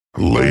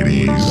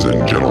Ladies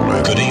and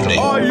gentlemen. Good evening.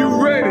 Are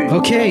you ready?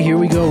 Okay, here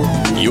we go.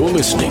 You're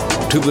listening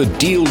to the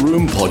Deal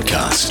Room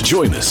Podcast.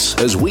 Join us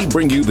as we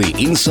bring you the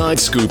inside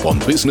scoop on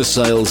business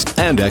sales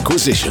and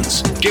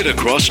acquisitions. Get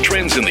across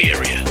trends in the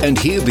area and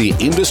hear the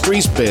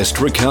industry's best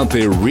recount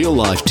their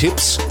real-life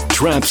tips,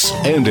 traps,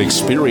 and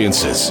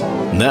experiences.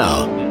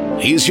 Now,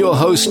 here's your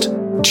host,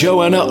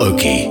 Joanna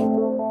Oakey.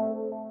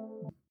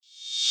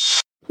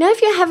 Now, if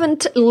you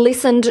haven't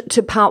listened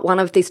to part one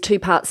of this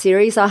two-part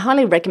series, I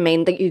highly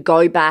recommend that you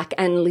go back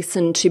and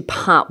listen to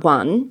part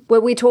one,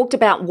 where we talked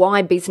about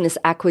why business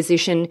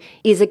acquisition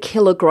is a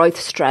killer growth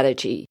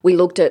strategy. We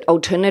looked at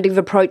alternative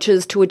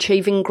approaches to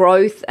achieving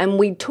growth, and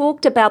we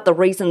talked about the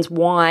reasons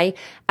why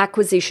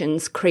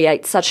acquisitions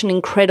create such an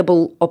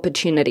incredible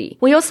opportunity.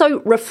 We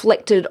also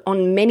reflected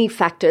on many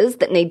factors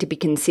that need to be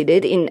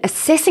considered in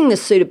assessing the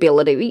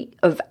suitability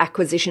of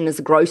acquisition as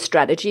a growth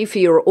strategy for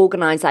your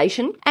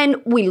organisation, and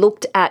we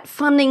looked at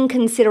funding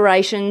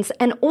considerations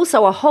and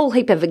also a whole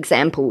heap of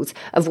examples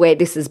of where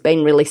this has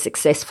been really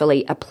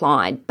successfully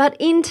applied. But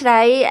in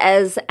today,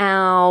 as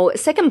our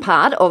second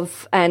part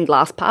of, and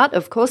last part,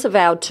 of course, of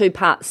our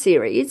two-part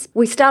series,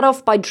 we start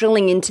off by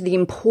drilling into the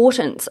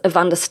importance of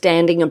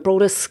understanding a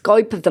broader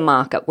scope of the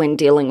market when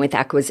dealing with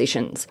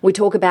acquisitions. We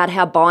talk about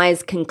how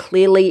buyers can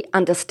clearly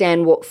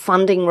understand what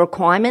funding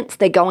requirements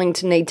they're going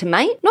to need to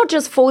make, not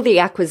just for the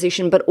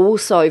acquisition, but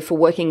also for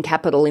working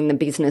capital in the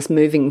business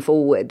moving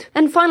forward.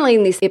 And finally,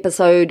 in this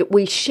episode,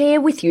 we share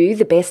with you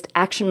the best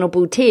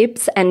actionable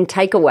tips and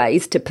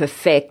takeaways to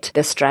perfect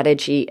the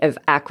strategy of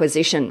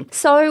acquisition.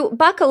 So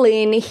buckle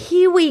in.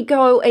 Here we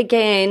go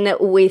again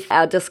with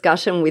our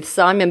discussion with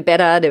Simon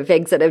Bedard of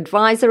Exit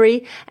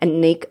Advisory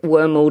and Nick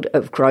Wormald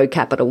of Grow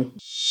Capital.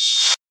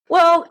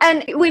 Well,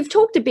 and we've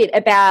talked a bit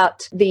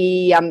about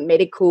the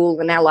medical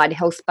and allied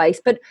health space,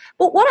 but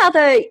what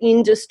other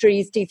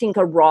industries do you think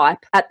are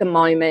ripe at the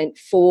moment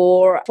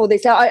for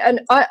this?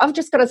 I've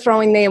just got to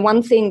throw in there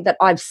one thing that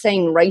I've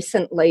seen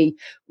recently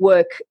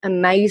work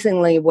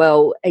amazingly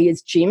well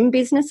is gym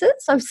businesses.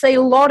 I see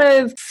a lot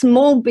of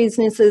small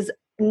businesses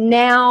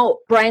now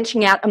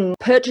branching out and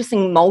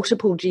purchasing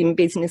multiple gym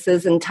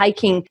businesses and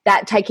taking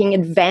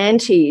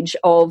advantage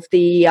of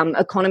the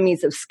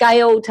economies of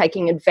scale,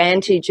 taking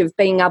advantage of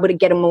being able to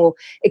get a more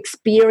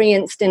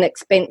experienced and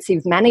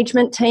expensive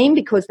management team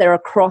because they're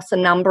across a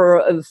number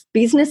of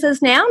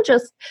businesses now,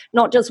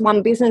 not just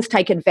one business,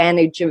 take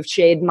advantage of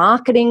shared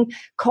marketing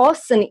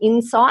costs and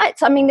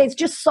insights. I mean, there's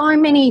just so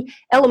many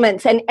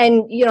elements and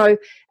you know,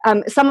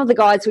 some of the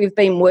guys we've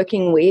been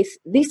working with,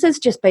 this has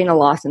just been a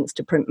license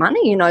to print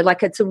money, you know,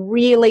 like it's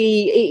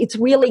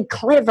really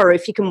clever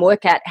if you can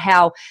work out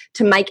how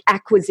to make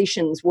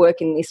acquisitions work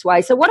in this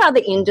way. So what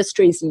other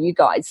industries are you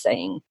guys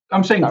seeing?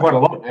 I'm seeing quite a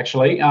lot,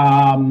 actually.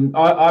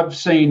 I've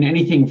seen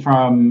anything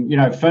from, you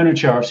know,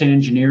 furniture. I've seen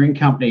engineering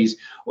companies.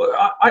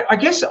 I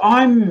guess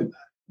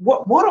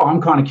what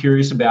I'm kind of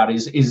curious about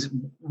is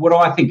what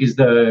I think is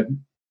the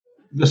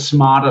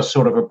smarter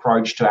sort of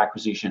approach to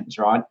acquisitions,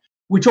 right?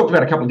 We talked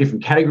about a couple of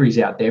different categories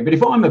out there, but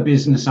if I'm a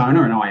business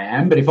owner, and I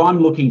am, but if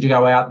I'm looking to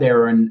go out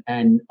there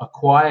and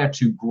acquire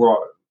to grow,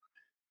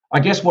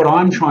 I guess what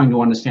I'm trying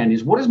to understand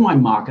is what does my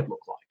market look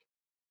like?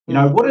 You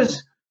know,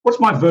 what's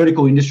my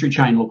vertical industry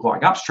chain look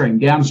like? Upstream,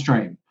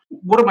 downstream?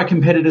 What do my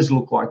competitors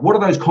look like? What do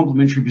those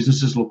complementary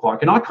businesses look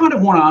like? And I kind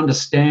of want to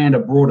understand a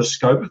broader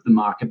scope of the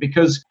market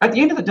because at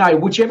the end of the day,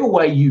 whichever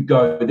way you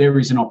go, there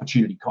is an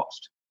opportunity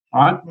cost,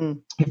 all right?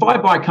 If I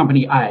buy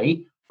company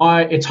A,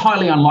 it's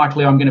highly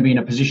unlikely I'm going to be in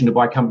a position to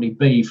buy company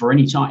B for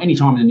any time in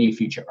the near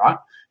future, right?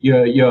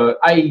 You'll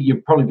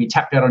probably be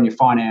tapped out on your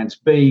finance.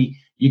 B,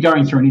 you're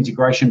going through an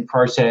integration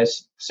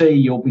process. C,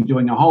 you'll be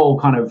doing a whole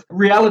kind of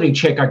reality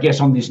check, I guess,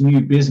 on this new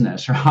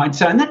business, right?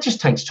 So, and that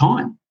just takes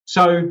time.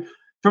 So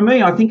for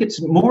me, I think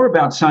it's more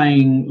about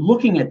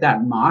looking at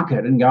that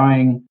market and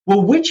going,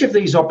 well, which of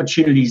these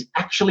opportunities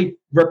actually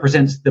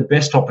represents the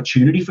best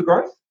opportunity for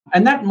growth?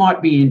 And that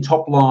might be in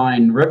top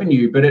line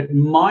revenue, but it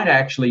might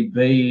actually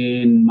be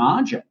in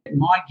margin. It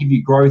might give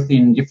you growth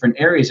in different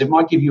areas. It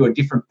might give you a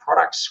different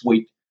product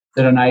suite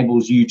that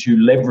enables you to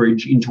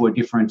leverage into a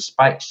different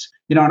space.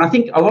 You know, and I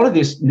think a lot of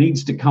this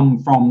needs to come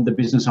from the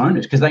business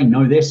owners because they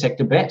know their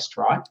sector best,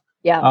 right?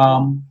 Yeah.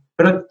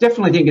 But I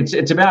definitely think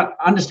it's about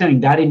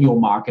understanding that in your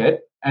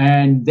market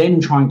and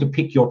then trying to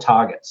pick your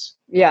targets.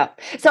 Yeah.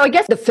 So I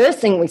guess the first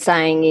thing we're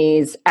saying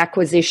is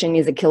acquisition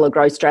is a killer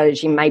growth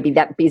strategy maybe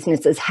that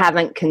businesses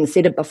haven't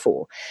considered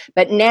before.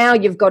 But now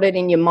you've got it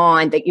in your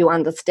mind that you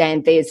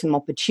understand there's some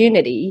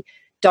opportunity.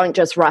 Don't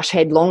just rush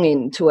headlong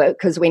into it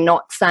because we're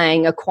not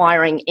saying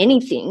acquiring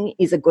anything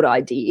is a good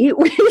idea.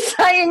 We're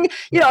saying,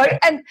 you know,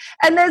 and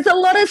there's a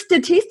lot of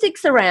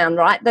statistics around,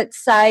 right, that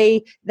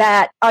say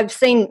that I've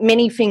seen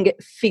many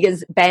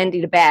figures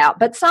bandied about,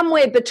 but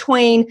somewhere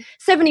between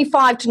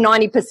 75 to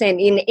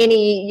 90% in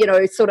any, you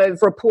know, sort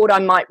of report I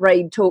might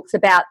read talks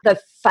about the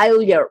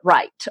failure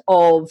rate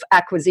of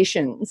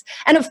acquisitions.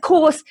 And of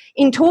course,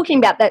 in talking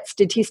about that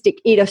statistic,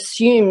 it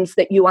assumes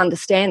that you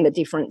understand the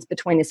difference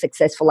between a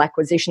successful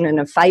acquisition and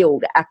a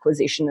failed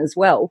acquisition as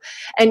well.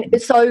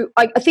 And so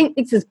I think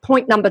this is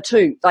point number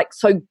 2, like,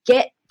 so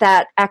get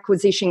that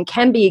acquisition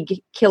can be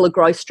a killer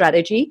growth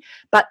strategy,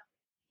 but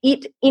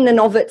it in and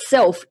of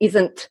itself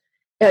isn't.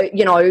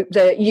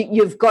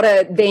 You've got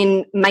to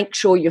then make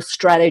sure your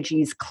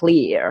strategy is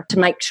clear to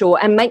make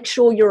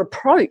sure your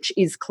approach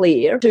is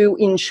clear to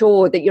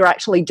ensure that you're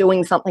actually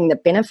doing something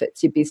that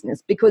benefits your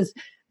business. Because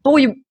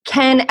boy,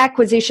 can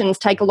acquisitions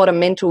take a lot of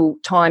mental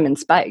time and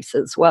space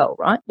as well,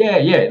 right?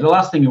 Yeah. The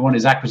last thing you want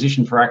is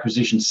acquisition for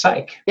acquisition's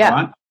sake, yeah.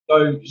 Right?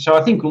 So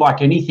I think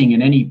like anything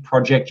in any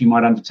project you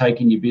might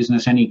undertake in your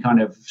business, any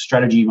kind of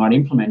strategy you might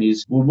implement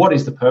is, well, what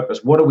is the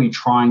purpose? What are we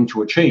trying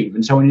to achieve?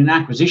 And so in an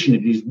acquisition,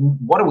 it is,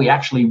 what are we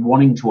actually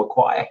wanting to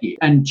acquire here?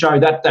 And Joe,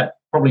 that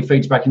probably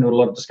feeds back into a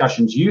lot of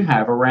discussions you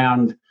have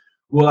around,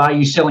 well, are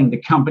you selling the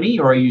company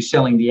or are you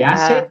selling the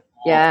asset?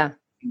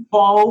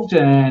 Involved,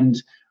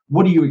 and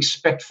what do you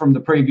expect from the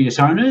previous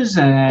owners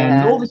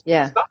and all this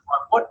stuff?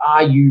 Like, what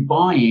are you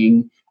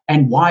buying?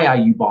 And why are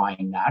you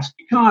buying that?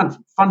 You can't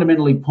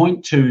fundamentally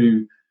point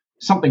to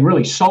something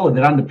really solid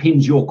that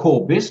underpins your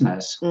core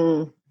business.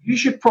 You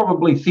should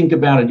probably think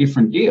about a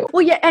different deal.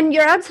 Well, yeah, and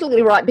you're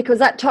absolutely right,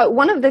 because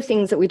one of the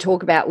things that we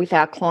talk about with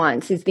our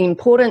clients is the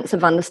importance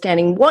of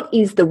understanding what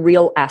is the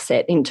real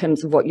asset in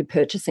terms of what you're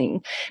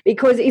purchasing.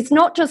 Because it's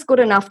not just good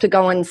enough to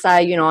go and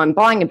say, I'm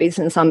buying a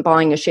business, I'm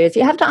buying a share. So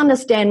you have to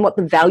understand what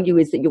the value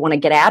is that you want to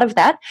get out of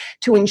that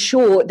to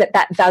ensure that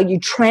that value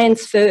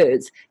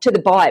transfers to the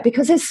buyer.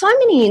 Because there's so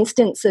many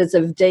instances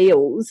of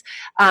deals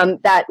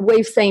that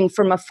we've seen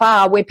from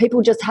afar where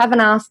people just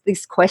haven't asked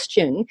this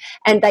question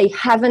and they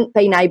haven't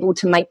been able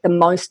to make the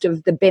most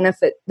of the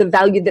benefit, the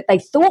value that they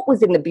thought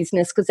was in the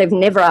business, because they've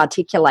never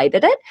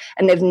articulated it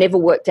and they've never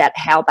worked out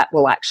how that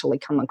will actually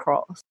come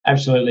across.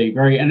 Absolutely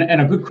agree. And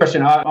a good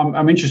question.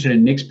 I'm interested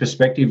in Nick's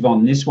perspective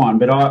on this one,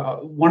 but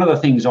one of the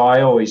things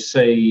I always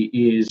see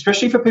is,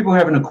 especially for people who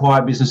haven't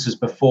acquired businesses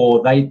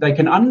before, they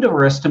can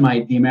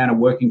underestimate the amount of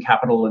working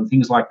capital and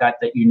things like that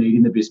you need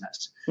in the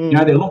business.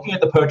 They're looking at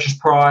the purchase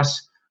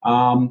price.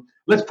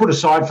 Let's put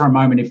aside for a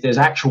moment if there's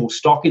actual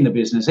stock in the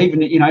business, even,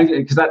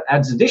 because that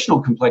adds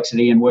additional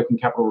complexity and working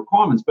capital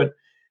requirements. But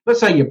let's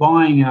say you're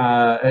buying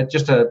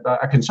just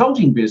a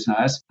consulting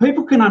business,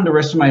 people can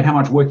underestimate how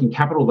much working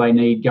capital they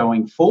need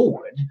going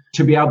forward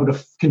to be able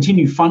to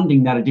continue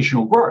funding that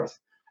additional growth.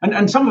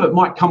 And some of it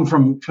might come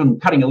from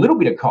cutting a little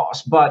bit of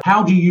cost, but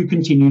how do you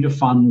continue to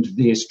fund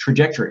this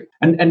trajectory?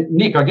 And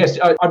Nick, I guess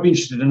I'd be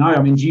interested to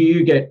know, do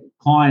you get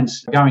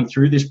clients going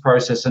through this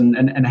process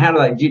and how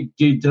do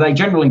they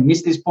generally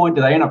miss this point?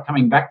 Do they end up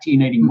coming back to you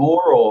needing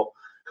more, or?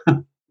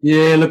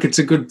 Yeah, look, it's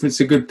a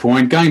good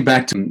point. Going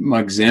back to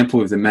my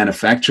example of the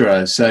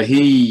manufacturer, so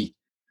he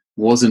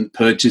wasn't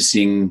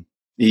purchasing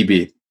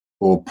EBIT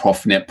or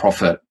net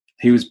profit.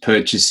 He was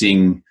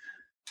purchasing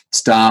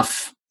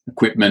staff,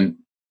 equipment,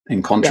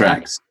 and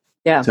contracts.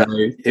 Yeah. So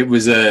it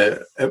was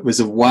a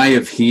way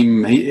of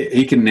him.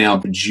 He can now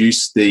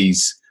produce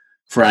these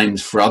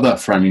frames for other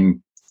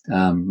framing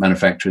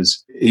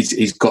manufacturers.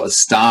 He's got a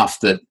staff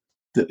that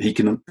he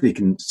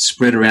can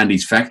spread around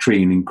his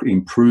factory and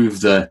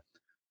improve the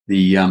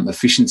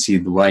efficiency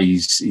of the way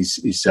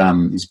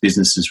his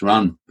business is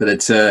run. But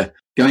it's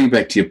going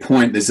back to your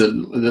point. There's a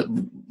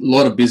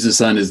lot of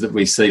business owners that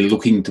we see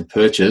looking to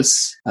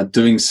purchase are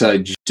doing so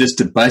just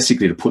to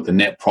basically put the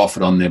net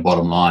profit on their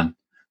bottom line.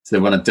 So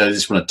they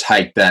just want to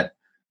take that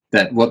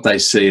what they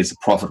see as a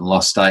profit and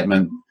loss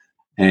statement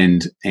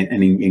and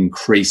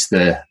increase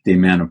the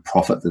amount of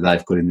profit that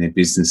they've got in their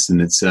business.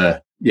 And it's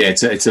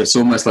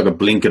almost like a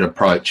blinkered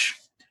approach.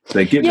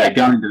 They go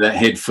into that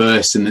head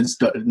first, and it's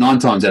 9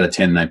 times out of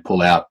 10 they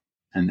pull out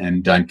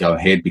and don't go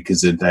ahead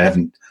because they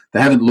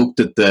haven't looked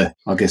at the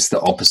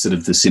opposite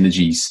of the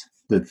synergies,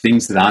 the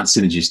things that aren't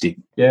synergistic.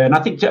 Yeah, and I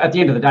think at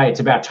the end of the day,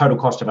 it's about total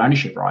cost of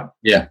ownership, right?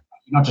 Yeah.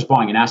 You're not just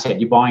buying an asset,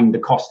 you're buying the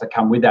costs that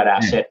come with that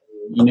asset.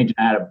 Yeah. You need to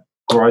know how to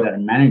grow that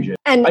and manage it.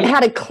 And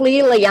how to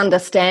clearly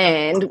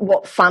understand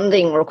what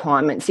funding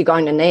requirements you're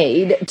going to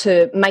need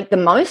to make the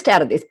most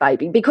out of this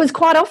baby. Because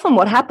quite often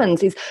what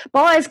happens is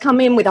buyers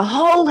come in with a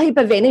whole heap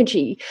of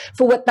energy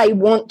for what they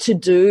want to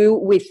do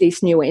with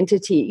this new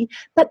entity,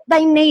 but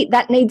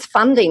that needs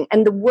funding.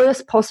 And the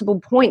worst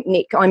possible point,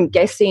 Nick, I'm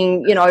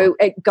guessing,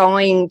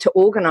 going to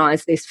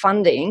organise this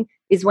funding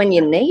is when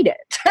you need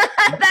it.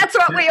 That's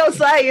what we all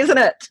say, isn't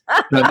it?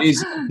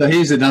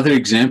 Here's another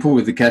example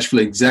with the cash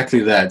flow, exactly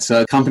that.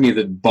 So a company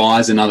that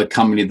buys another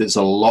company that's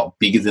a lot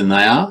bigger than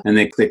they are, and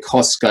their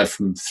costs go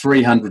from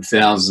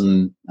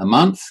 $300,000 a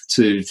month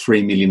to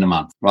 $3 million a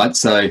month, right?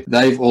 So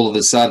they've all of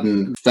a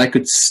sudden, they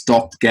could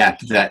stopgap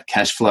that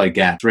cash flow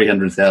gap,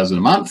 $300,000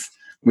 a month,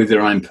 with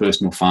their own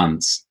personal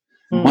funds.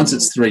 Once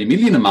it's $3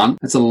 million a month,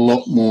 that's a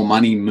lot more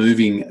money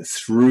moving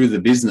through the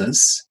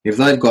business. If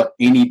they've got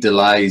any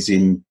delays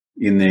in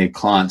their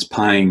clients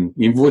paying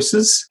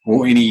invoices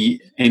or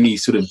any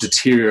sort of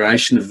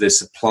deterioration of their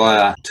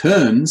supplier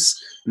terms,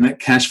 and that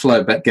cash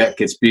flow gap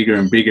gets bigger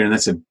and bigger, and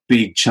that's a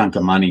big chunk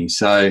of money.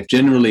 So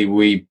generally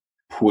we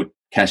put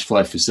cash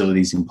flow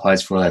facilities in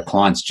place for our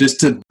clients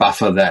just to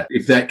buffer that.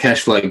 If that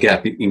cash flow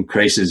gap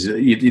increases,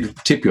 it'll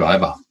tip you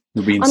over.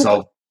 You'll be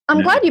insolvent.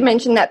 I'm glad you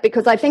mentioned that,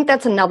 because I think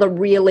that's another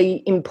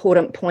really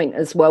important point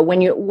as well. When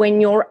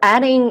you're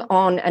adding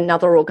on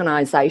another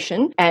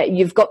organisation,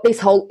 you've got this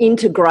whole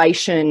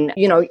integration,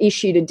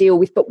 issue to deal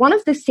with. But one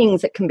of the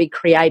things that can be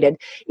created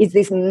is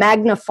this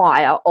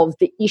magnifier of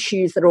the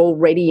issues that are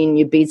already in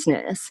your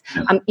business.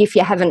 If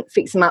you haven't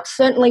fixed them up,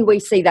 certainly we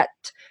see that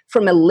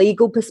from a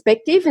legal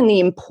perspective, and the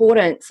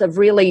importance of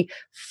really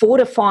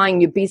fortifying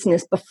your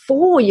business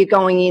before you're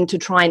going in to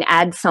try and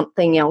add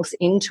something else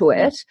into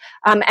it.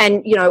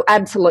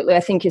 Absolutely, I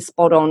think you're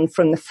spot on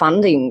from the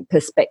funding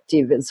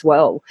perspective as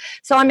well.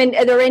 So, are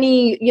there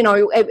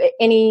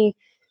any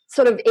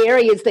sort of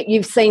areas that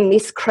you've seen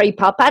this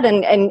creep up at,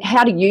 and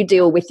how do you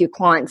deal with your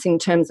clients in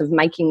terms of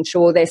making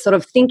sure they're sort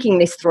of thinking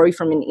this through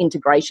from an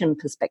integration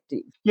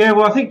perspective? Yeah,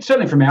 well, I think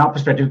certainly from our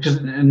perspective, because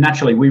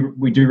naturally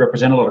we do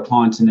represent a lot of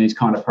clients in these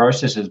kind of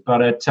processes,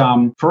 but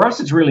for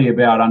us, it's really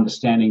about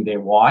understanding their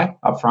why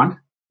up front.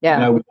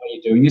 Yeah. Why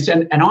you're doing this.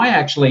 And I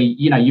actually,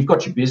 you've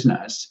got your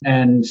business,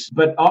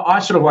 but I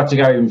sort of like to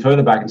go even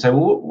further back and say,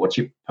 well, what's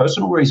your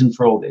personal reason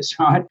for all this,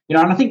 right? And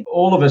I think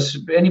all of us,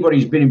 anybody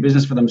who's been in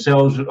business for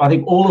themselves, I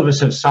think all of us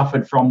have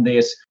suffered from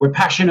this. We're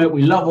passionate,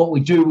 we love what we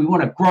do, we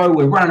want to grow,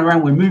 we're running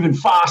around, we're moving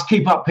fast,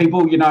 keep up,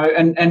 people,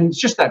 and it's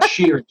just that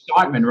sheer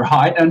excitement,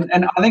 right? And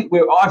I think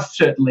I've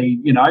certainly,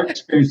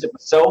 experienced it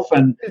myself.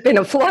 And there's been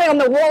a fly on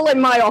the wall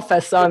in my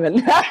office, Simon.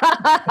 But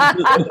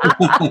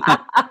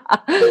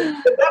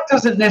that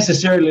doesn't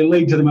necessarily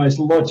lead to the most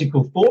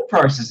logical thought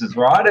processes,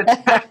 right? It's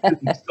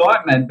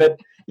excitement. But,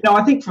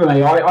 I think for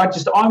me,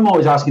 I'm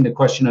always asking the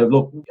question of,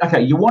 look,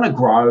 okay, you want to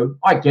grow.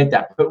 I get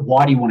that. But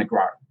why do you want to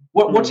grow?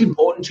 What's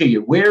important to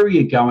you? Where are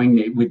you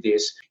going with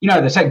this?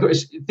 They say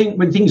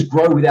when things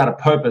grow without a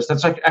purpose,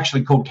 that's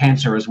actually called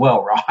cancer as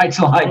well, right? It's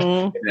like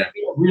a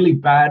really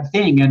bad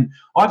thing. And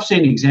I've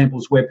seen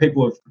examples where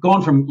people have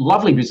gone from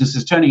lovely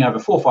businesses turning over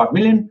 4 or 5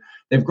 million.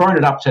 They've grown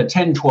it up to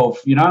 10,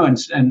 12,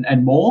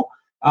 and more,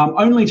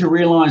 only to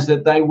realise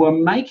that they were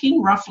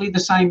making roughly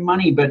the same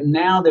money, but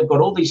now they've got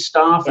all these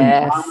staff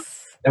and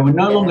they were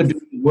no longer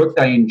doing the work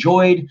they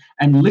enjoyed,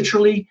 and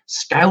literally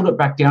scaled it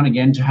back down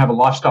again to have a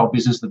lifestyle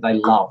business that they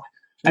love.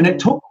 And it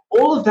took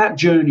all of that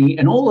journey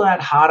and all of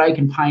that heartache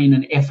and pain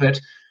and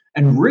effort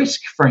and risk,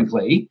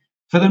 frankly,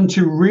 for them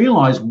to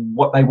realise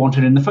what they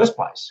wanted in the first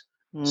place.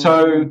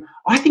 So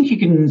I think you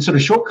can sort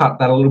of shortcut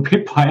that a little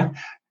bit by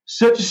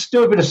just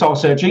do a bit of soul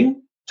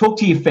searching, talk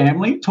to your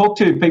family, talk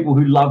to people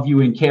who love you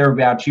and care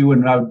about you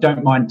and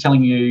don't mind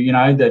telling you,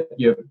 that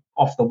you're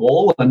off the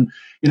wall, and,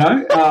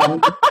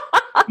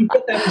 you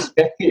get that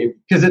perspective,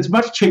 because it's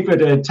much cheaper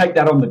to take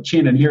that on the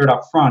chin and hear it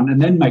up front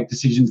and then make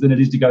decisions than it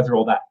is to go through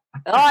all that.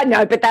 I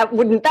know, but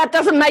that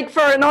doesn't make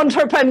for an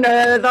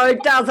entrepreneur, though,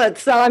 does it,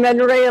 Simon?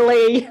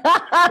 Really?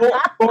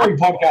 Boring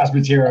podcast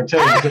material too.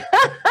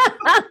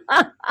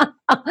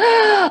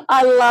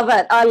 I love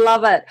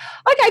it.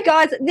 Okay,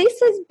 guys, this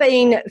has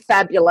been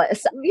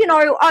fabulous.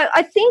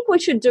 I think we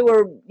should do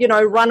a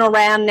run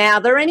around now.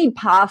 Are there any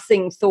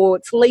passing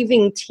thoughts,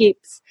 leaving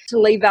tips to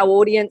leave our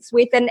audience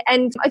with? And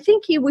I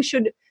think here we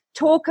should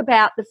talk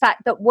about the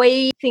fact that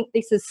we think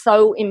this is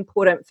so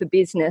important for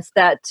business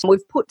that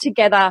we've put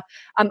together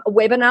a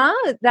webinar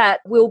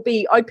that will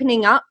be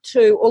opening up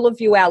to all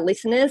of you, our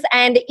listeners.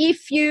 And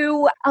if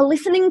you are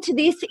listening to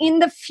this in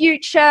the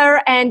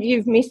future and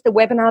you've missed the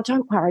webinar,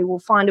 don't worry, we'll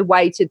find a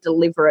way to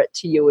deliver it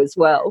to you as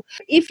well.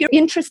 If you're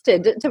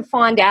interested to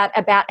find out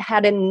about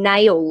how to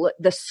nail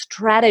the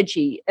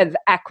strategy of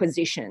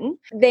acquisition,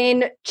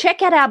 then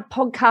check out our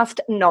podcast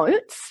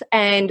notes,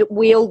 and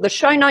the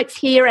show notes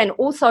here and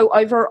also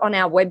over on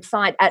our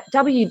website at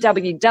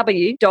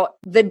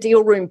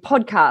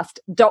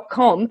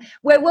www.thedealroompodcast.com,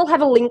 where we'll have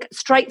a link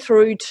straight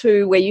through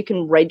to where you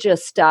can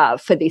register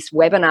for this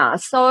webinar.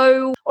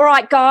 So, all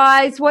right,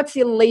 guys, what's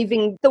your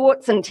leaving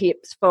thoughts and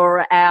tips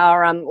for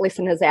our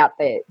listeners out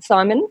there?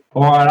 Simon?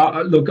 All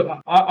right, look,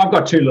 I've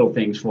got 2 little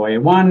things for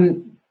you.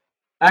 One,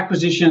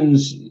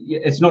 acquisitions,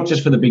 it's not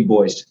just for the big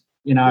boys.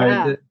 You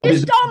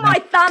stole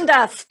my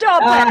thunder.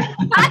 Stop it.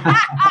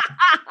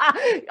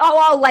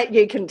 I'll let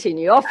you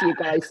continue. Off you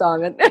go,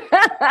 Simon.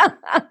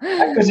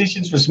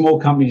 Acquisitions for small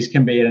companies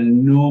can be an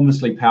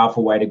enormously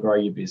powerful way to grow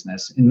your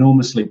business,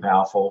 enormously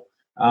powerful.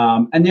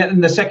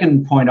 And the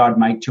second point I'd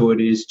make to it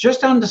is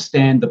just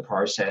understand the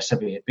process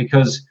of it,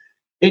 because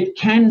it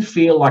can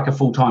feel like a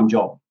full-time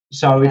job.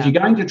 So if you're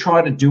going to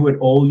try to do it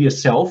all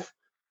yourself,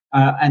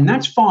 and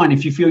that's fine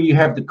if you feel you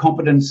have the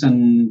competence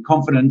and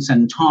confidence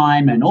and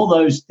time and all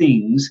those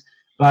things,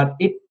 but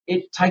it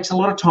takes a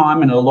lot of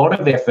time and a lot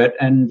of effort.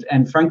 And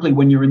frankly,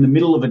 when you're in the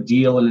middle of a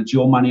deal and it's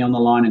your money on the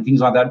line and things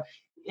like that,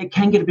 it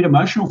can get a bit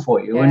emotional for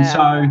you. Yeah. And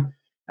so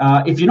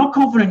if you're not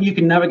confident you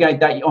can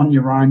navigate that on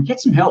your own, get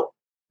some help.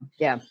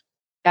 Yeah.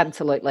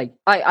 Absolutely.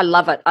 I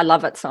love it. I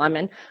love it,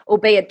 Simon.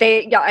 Albeit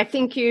there, I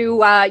think you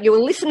were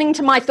listening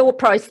to my thought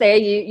process there.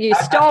 You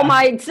stole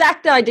my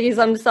exact ideas.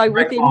 I'm so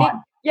with you, Nick.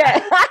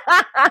 Yeah.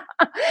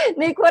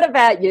 Nick, what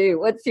about you?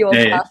 What's your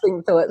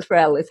passing thoughts for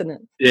our listeners?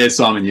 Yeah,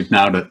 Simon, you've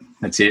nailed it.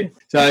 That's it.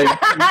 So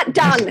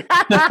done.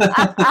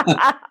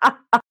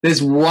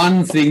 There's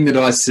one thing that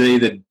I see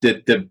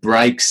that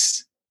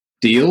breaks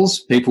deals,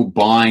 people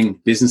buying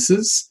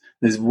businesses,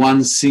 there's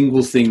one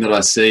single thing that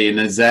I see, and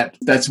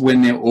that's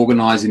when they're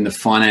organising the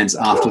finance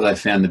after they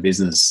found the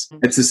business.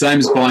 It's the same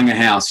as buying a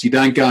house. You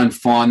don't go and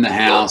find the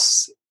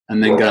house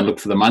and then go and look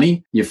for the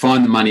money. You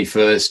find the money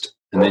first,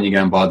 and then you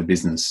go and buy the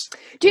business.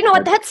 Do you know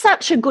what? That's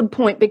such a good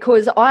point,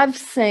 because I've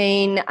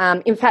seen,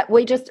 in fact,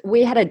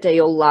 we had a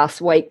deal last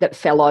week that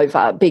fell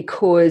over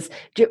because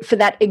for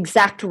that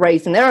exact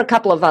reason. There are a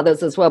couple of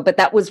others as well, but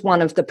that was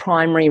one of the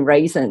primary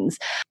reasons,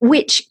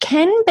 which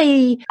can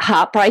be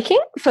heartbreaking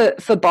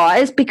for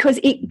buyers because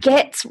it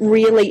gets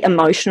really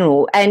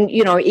emotional. And,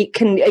 you know, it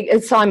can,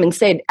 as Simon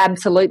said,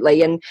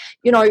 absolutely. And,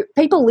 you know,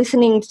 people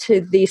listening to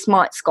this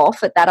might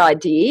scoff at that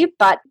idea,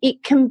 but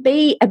it can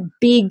be a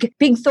big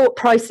thought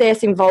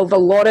process, involve a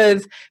lot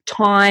of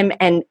time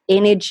and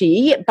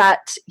energy,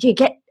 but you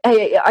get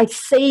I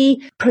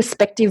see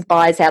prospective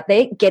buyers out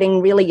there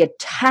getting really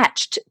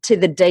attached to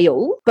the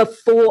deal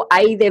before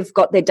A, they've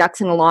got their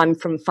ducks in a line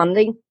from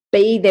funding,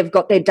 B, they've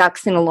got their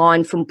ducks in a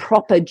line from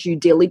proper due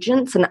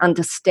diligence and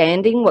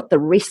understanding what the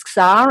risks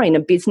are in a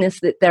business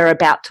that they're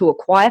about to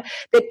acquire,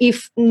 that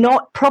if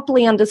not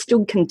properly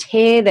understood can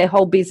tear their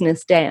whole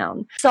business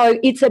down. So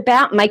it's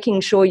about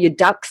making sure your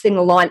ducks in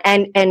a line,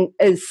 and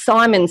as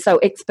Simon so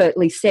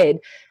expertly said,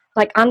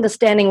 like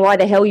understanding why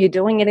the hell you're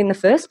doing it in the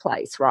first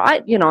place,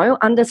 right? You know,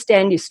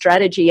 understand your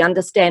strategy,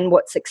 understand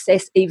what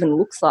success even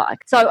looks like.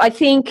 So I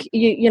think,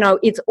 you know,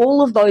 it's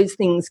all of those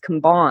things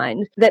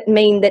combined that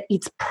mean that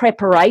it's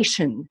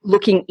preparation,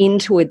 looking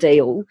into a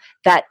deal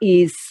that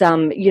is,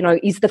 you know,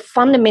 is the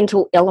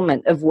fundamental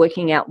element of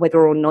working out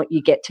whether or not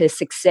you get to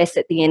success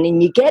at the end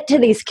and you get to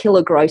this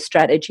killer growth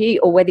strategy,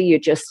 or whether you're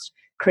just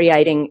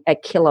creating a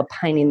killer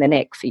pain in the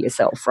neck for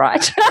yourself,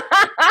 right?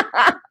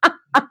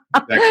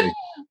 Exactly.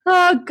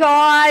 Oh,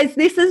 guys,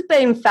 this has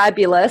been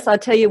fabulous. I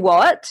tell you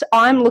what,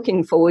 I'm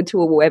looking forward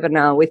to a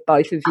webinar with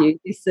both of you.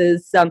 This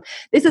is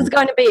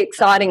going to be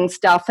exciting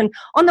stuff. And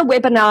on the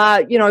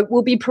webinar, you know,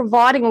 we'll be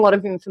providing a lot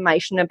of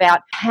information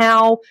about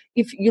how,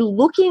 if you're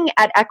looking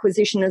at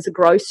acquisition as a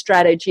growth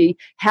strategy,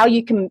 how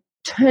you can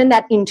turn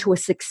that into a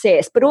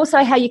success, but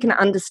also how you can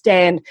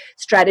understand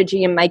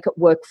strategy and make it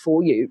work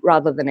for you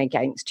rather than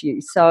against you.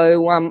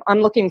 So I'm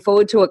looking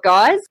forward to it,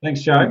 guys.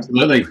 Thanks, Joe.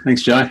 Absolutely.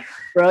 Thanks, Joe.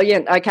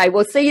 Brilliant. Okay,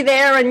 we'll see you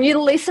there. And you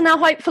listener,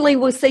 hopefully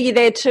we'll see you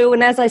there too.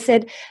 And as I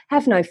said,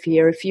 have no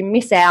fear. If you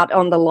miss out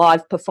on the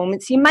live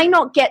performance, you may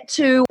not get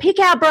to pick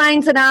our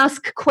brains and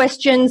ask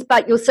questions,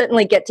 but you'll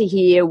certainly get to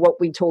hear what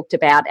we talked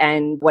about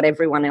and what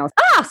everyone else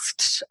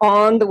asked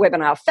on the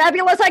webinar.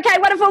 Fabulous. Okay,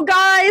 wonderful,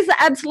 guys.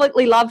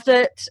 Absolutely loved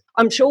it.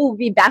 I'm sure we'll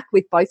be back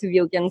with both of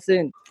you again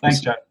soon.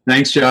 Thanks, Joe.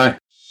 Thanks, Joe.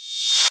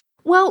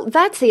 Well,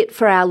 that's it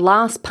for our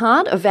last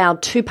part of our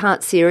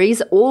two-part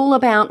series, all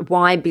about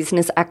why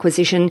business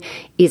acquisition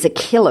is a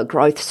killer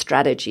growth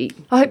strategy.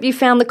 I hope you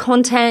found the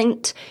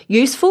content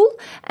useful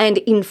and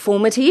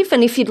informative.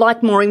 And if you'd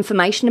like more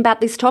information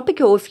about this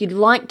topic, or if you'd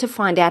like to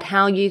find out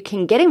how you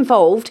can get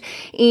involved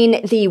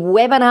in the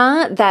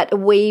webinar that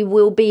we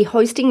will be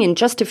hosting in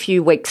just a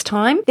few weeks'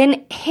 time,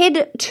 then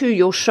head to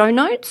your show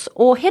notes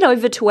or head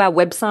over to our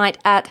website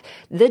at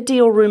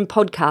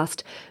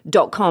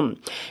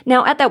thedealroompodcast.com.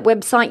 Now, at that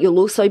website, you'll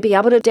also be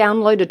able to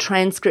download a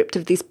transcript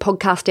of this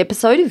podcast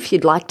episode if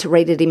you'd like to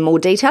read it in more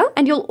detail.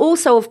 And you'll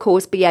also, of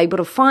course, be able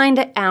to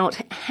find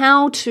out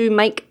how to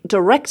make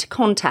direct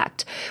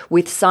contact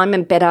with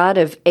Simon Bedard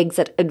of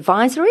Exit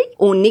Advisory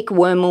or Nick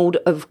Wormald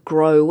of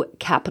Grow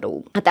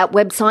Capital. At that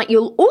website,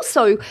 you'll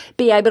also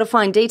be able to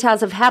find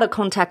details of how to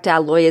contact our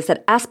lawyers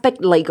at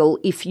Aspect Legal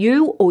if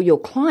you or your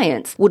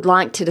clients would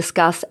like to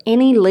discuss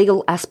any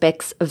legal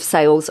aspects of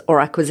sales or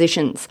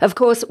acquisitions. Of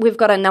course, we've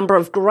got a number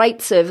of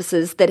great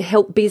services that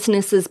help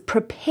businesses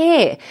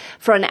prepare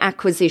for an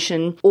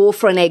acquisition or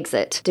for an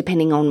exit,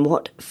 depending on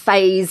what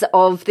phase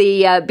of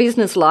the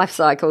business life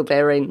cycle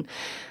they're in.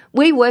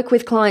 We work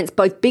with clients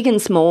both big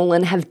and small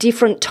and have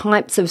different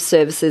types of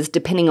services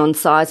depending on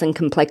size and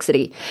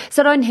complexity.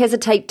 So don't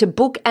hesitate to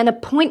book an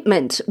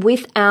appointment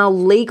with our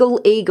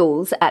legal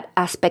eagles at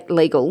Aspect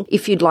Legal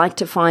if you'd like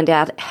to find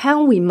out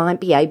how we might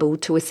be able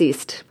to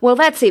assist. Well,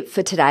 that's it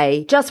for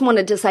today. Just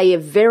wanted to say a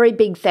very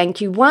big thank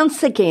you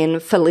once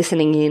again for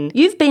listening in.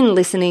 You've been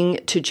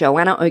listening to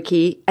Joanna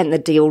Oakey and the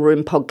Deal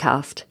Room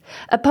Podcast,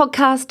 a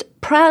podcast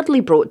proudly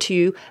brought to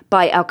you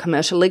by our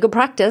commercial legal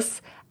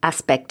practice,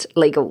 Aspect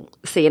Legal.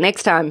 See you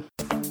next time.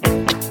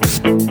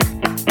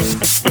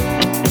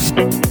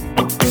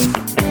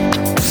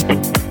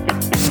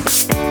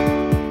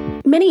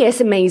 Many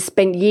SMEs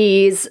spent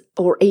years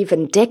or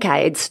even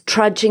decades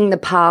trudging the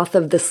path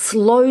of the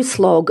slow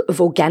slog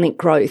of organic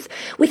growth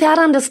without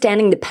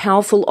understanding the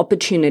powerful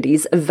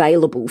opportunities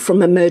available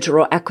from a merger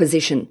or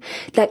acquisition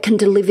that can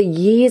deliver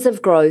years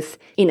of growth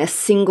in a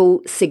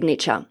single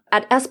signature.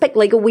 At Aspect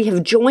Legal, we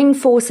have joined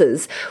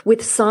forces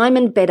with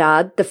Simon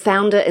Bedard, the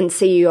founder and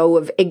CEO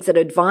of Exit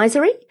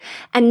Advisory,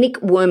 and Nick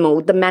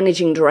Wormald, the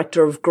managing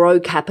director of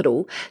Grow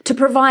Capital, to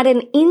provide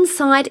an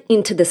insight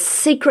into the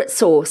secret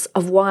sauce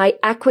of why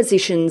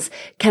acquisitions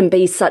can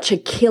be such a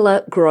killer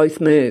killer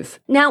growth move.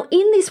 Now,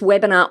 in this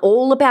webinar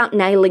all about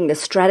nailing the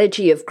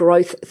strategy of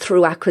growth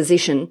through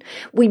acquisition,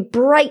 we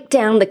break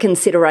down the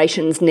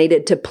considerations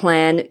needed to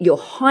plan your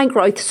high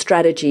growth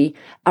strategy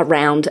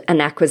around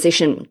an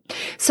acquisition.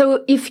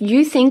 So if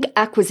you think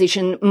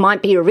acquisition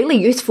might be a really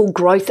useful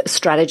growth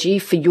strategy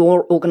for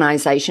your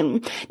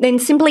organization, then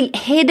simply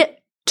head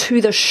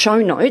to the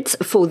show notes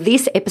for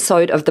this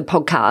episode of the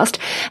podcast,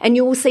 and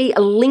you will see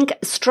a link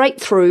straight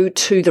through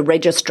to the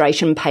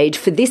registration page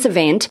for this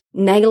event,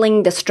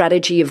 Nailing the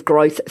Strategy of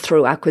Growth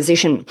Through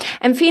Acquisition.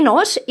 And fear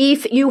not,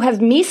 if you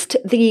have missed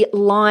the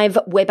live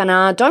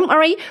webinar, don't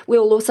worry,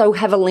 we'll also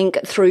have a link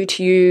through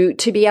to you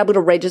to be able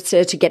to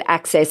register to get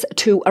access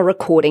to a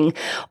recording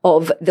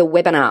of the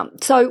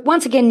webinar. So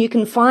once again, you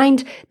can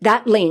find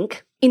that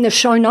link in the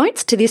show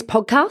notes to this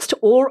podcast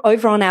or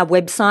over on our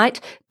website,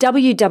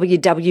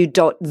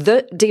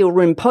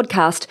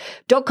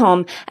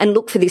 www.thedealroompodcast.com, and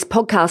look for this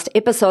podcast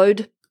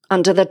episode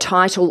under the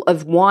title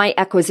of Why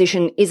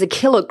Acquisition is a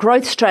Killer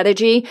Growth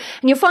Strategy.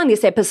 And you'll find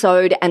this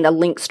episode and a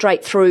link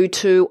straight through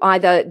to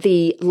either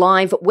the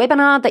live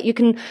webinar that you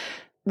can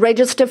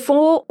register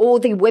for or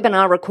the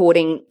webinar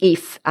recording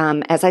if,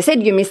 as I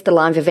said, you missed the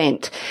live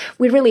event.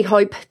 We really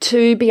hope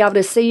to be able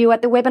to see you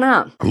at the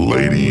webinar.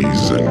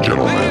 Ladies and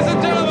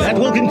gentlemen. That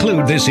will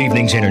conclude this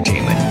evening's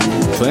entertainment.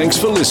 Thanks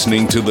for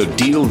listening to the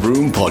Deal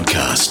Room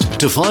Podcast.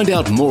 To find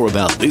out more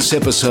about this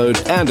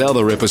episode and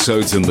other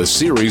episodes in the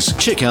series,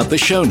 check out the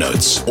show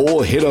notes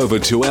or head over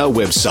to our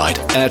website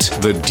at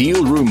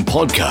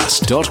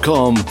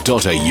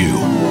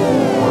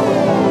thedealroompodcast.com.au.